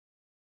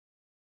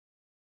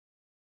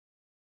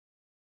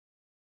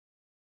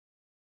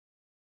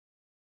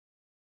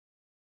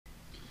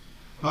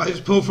Hi,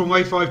 it's Paul from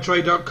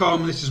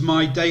Wave5trade.com. This is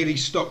my daily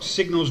stock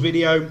signals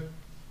video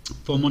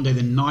for Monday the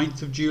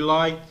 9th of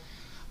July.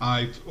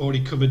 I've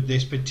already covered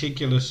this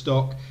particular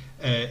stock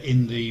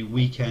in the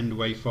weekend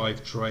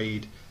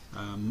Wave5trade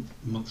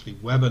monthly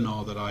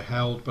webinar that I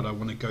held, but I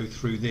want to go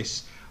through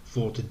this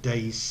for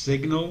today's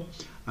signal.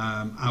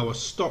 Our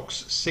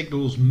stocks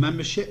signals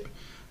membership,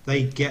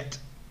 they get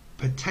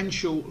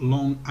potential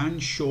long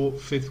and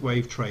short fifth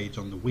wave trades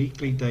on the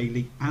weekly,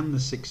 daily and the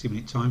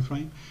 60-minute time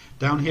frame.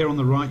 Down here on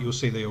the right you'll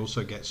see they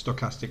also get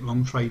stochastic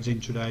long trades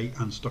intraday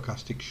and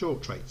stochastic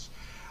short trades,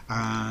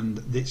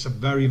 and it's a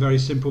very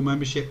simple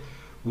membership.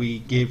 We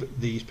give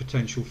these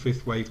potential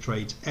fifth wave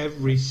trades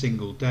every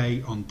single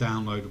day on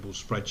downloadable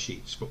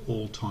spreadsheets for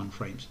all time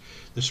frames.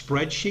 The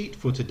spreadsheet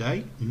for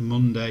today,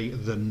 Monday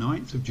the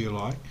 9th of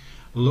July,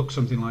 looks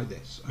something like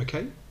this.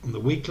 Okay, on the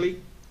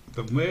weekly,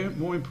 but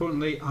more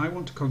importantly, I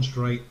want to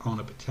concentrate on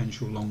a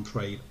potential long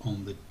trade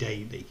on the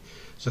daily.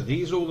 So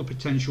these are all the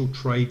potential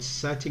trades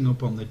setting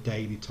up on the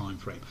daily time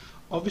frame.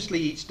 Obviously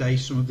each day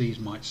some of these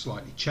might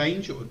slightly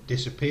change or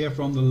disappear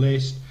from the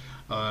list,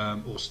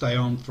 or stay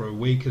on for a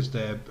week as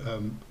they're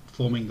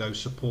forming those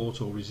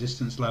support or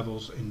resistance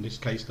levels. In this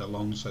case they're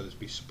long, so there's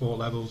be support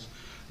levels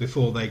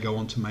before they go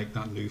on to make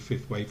that new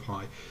fifth wave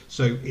high.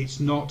 So it's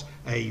not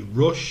a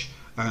rush.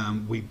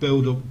 We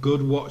build up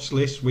good watch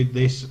lists with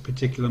this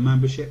particular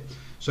membership.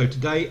 So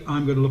today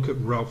I'm going to look at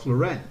Ralph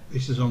Lauren.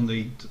 This is on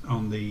the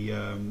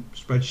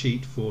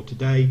spreadsheet for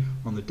today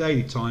on the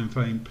daily time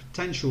frame.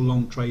 Potential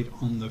long trade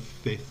on the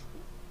fifth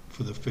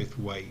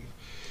wave.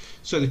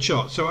 So the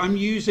chart. So I'm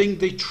using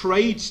the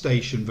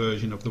TradeStation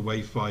version of the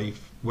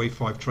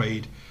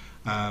Wave5trade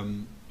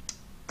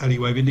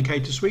Elliott Wave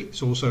Indicator Suite.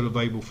 It's also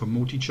available for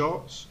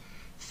multi-charts,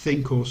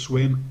 Think or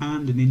Swim,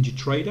 and a Ninja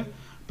Trader.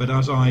 But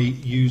as I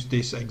used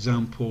this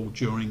example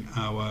during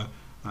our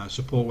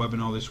support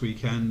webinar this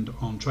weekend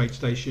on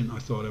TradeStation, I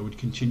thought I would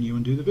continue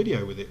and do the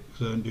video with it.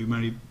 So I don't do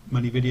many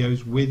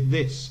videos with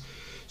this.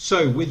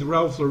 So with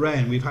Ralph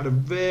Lauren, we've had a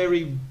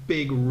very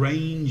big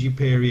rangy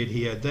period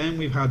here. Then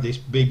we've had this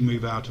big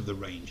move out of the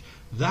range.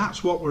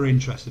 That's what we're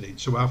interested in.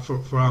 So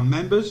for our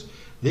members,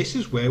 this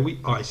is where we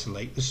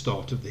isolate the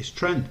start of this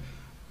trend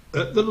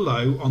at the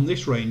low on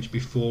this range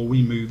before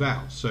we move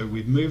out. So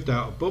we've moved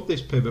out above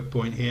this pivot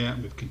point here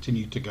and we've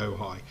continued to go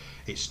high.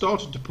 It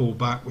started to pull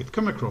back, we've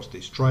come across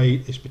this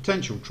trade, this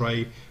potential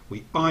trade,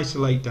 we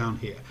isolate down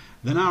here.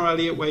 Then our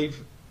Elliott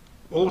wave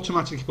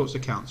automatically puts the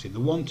counts in, the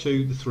 1,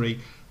 2, the 3,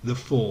 the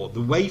 4.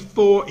 The wave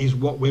 4 is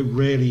what we're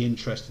really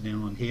interested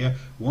in on here.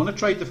 We want to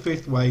trade the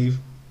fifth wave,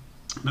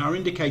 and our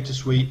indicator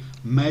suite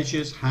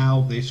measures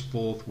how this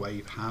fourth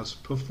wave has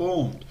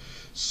performed.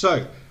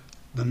 So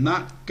then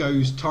that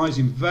ties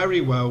in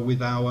very well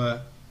with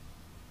our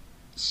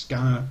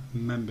scanner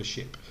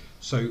membership.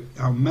 So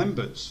our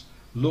members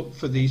look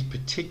for these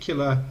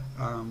particular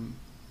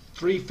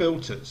 3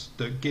 filters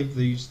that give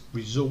these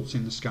results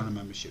in the scanner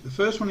membership. The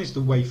first one is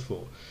the wave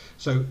 4.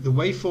 So the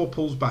wave 4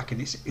 pulls back and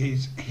it's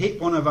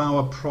hit one of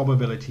our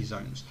probability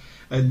zones.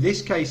 In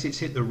this case it's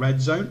hit the red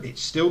zone.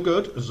 It's still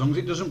good as long as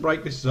it doesn't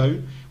break this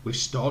zone. We've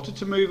started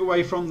to move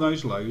away from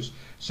those lows,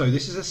 so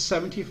this is a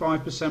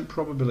 75%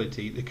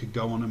 probability that could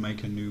go on and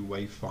make a new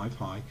wave 5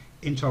 high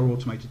into our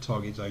automated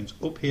target zones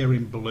up here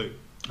in blue.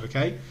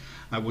 Okay,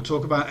 we'll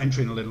talk about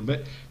entry in a little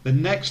bit. The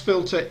next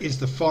filter is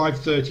the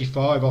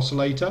 535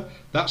 oscillator.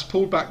 That's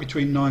pulled back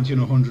between 90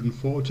 and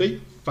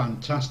 140.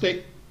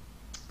 Fantastic.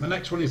 The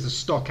next one is the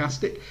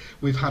stochastic.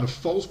 We've had a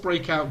false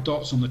breakout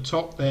dots on the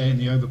top there in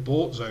the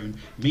overbought zone,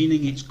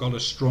 meaning it's got a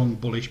strong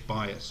bullish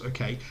bias.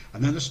 Okay,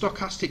 and then the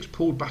stochastic's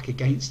pulled back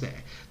against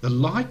there. The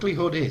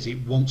likelihood is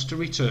it wants to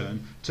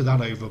return to that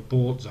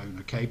overbought zone,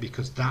 okay,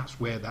 because that's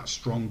where that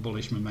strong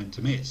bullish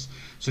momentum is.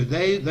 So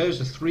those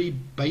are 3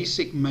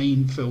 basic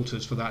main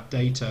filters for that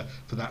data,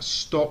 for that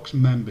stocks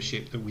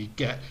membership that we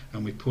get,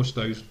 and we push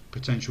those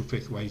potential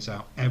fifth waves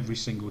out every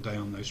single day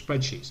on those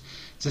spreadsheets.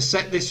 To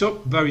set this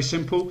up, very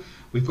simple.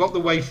 We've got the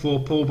wave 4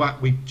 pullback.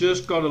 We've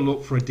just got to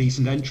look for a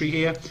decent entry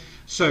here.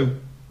 So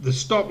the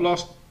stop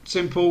loss,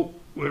 simple.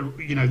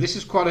 This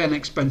is quite an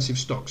expensive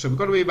stock, so we've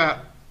got to be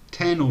about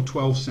 10 or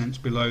 12 cents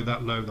below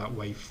that low, that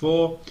wave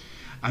 4.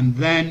 And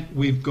then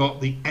we've got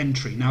the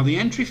entry. Now the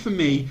entry for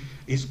me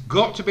is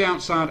got to be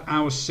outside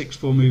our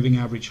 6-4 moving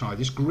average high.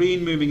 This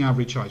green moving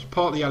average high is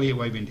part of the Elliott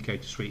Wave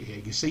Indicator Suite here.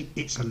 You can see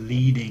it's a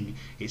leading,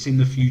 it's in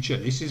the future.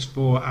 This is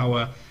for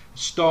our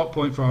start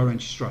point for our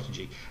entry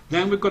strategy.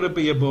 Then we've got to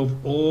be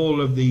above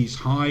all of these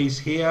highs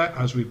here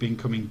as we've been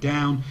coming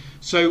down.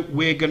 So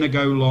we're going to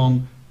go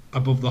long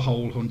above the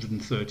whole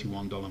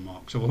 $131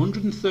 mark. So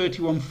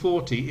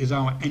 131.40 is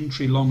our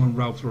entry long on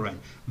Ralph Lauren.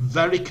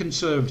 Very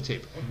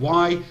conservative.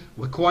 Why?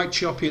 We're quite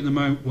choppy at the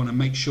moment. We want to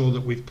make sure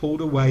that we've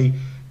pulled away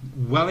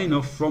well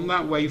enough from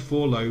that wave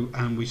 4 low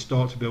and we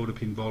start to build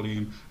up in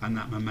volume and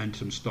that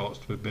momentum starts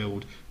to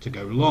build to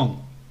go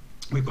long.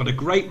 We've got a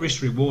great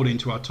risk reward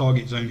into our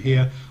target zone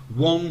here,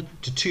 1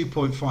 to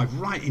 2.5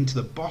 right into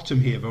the bottom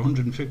here of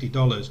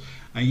 $150,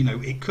 and you know,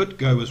 it could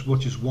go as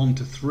much as 1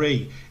 to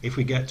 3 if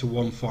we get to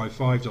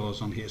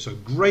 $155 on here. So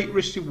great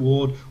risk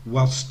reward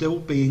while still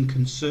being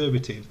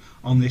conservative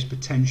on this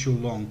potential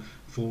long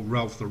for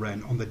Ralph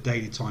Lauren on the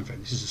daily time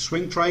frame. This is a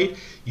swing trade.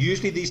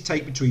 Usually these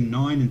take between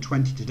 9 and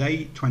 20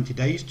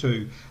 days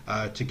to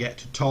get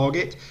to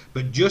target,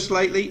 but just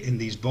lately in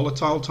these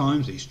volatile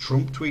times, these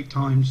Trump tweet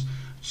times,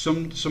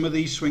 some of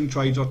these swing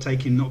trades are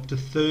taking up to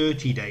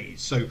 30 days.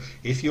 So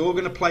if you're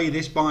going to play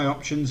this by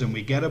options and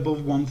we get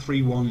above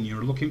 131 and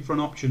you're looking for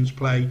an options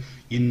play,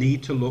 you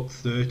need to look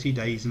 30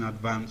 days in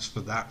advance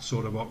for that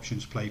sort of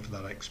options play for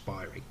that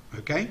expiry.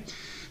 Okay,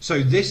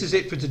 so this is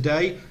it for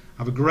today.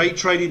 Have a great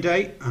trading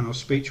day, and I'll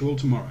speak to you all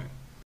tomorrow.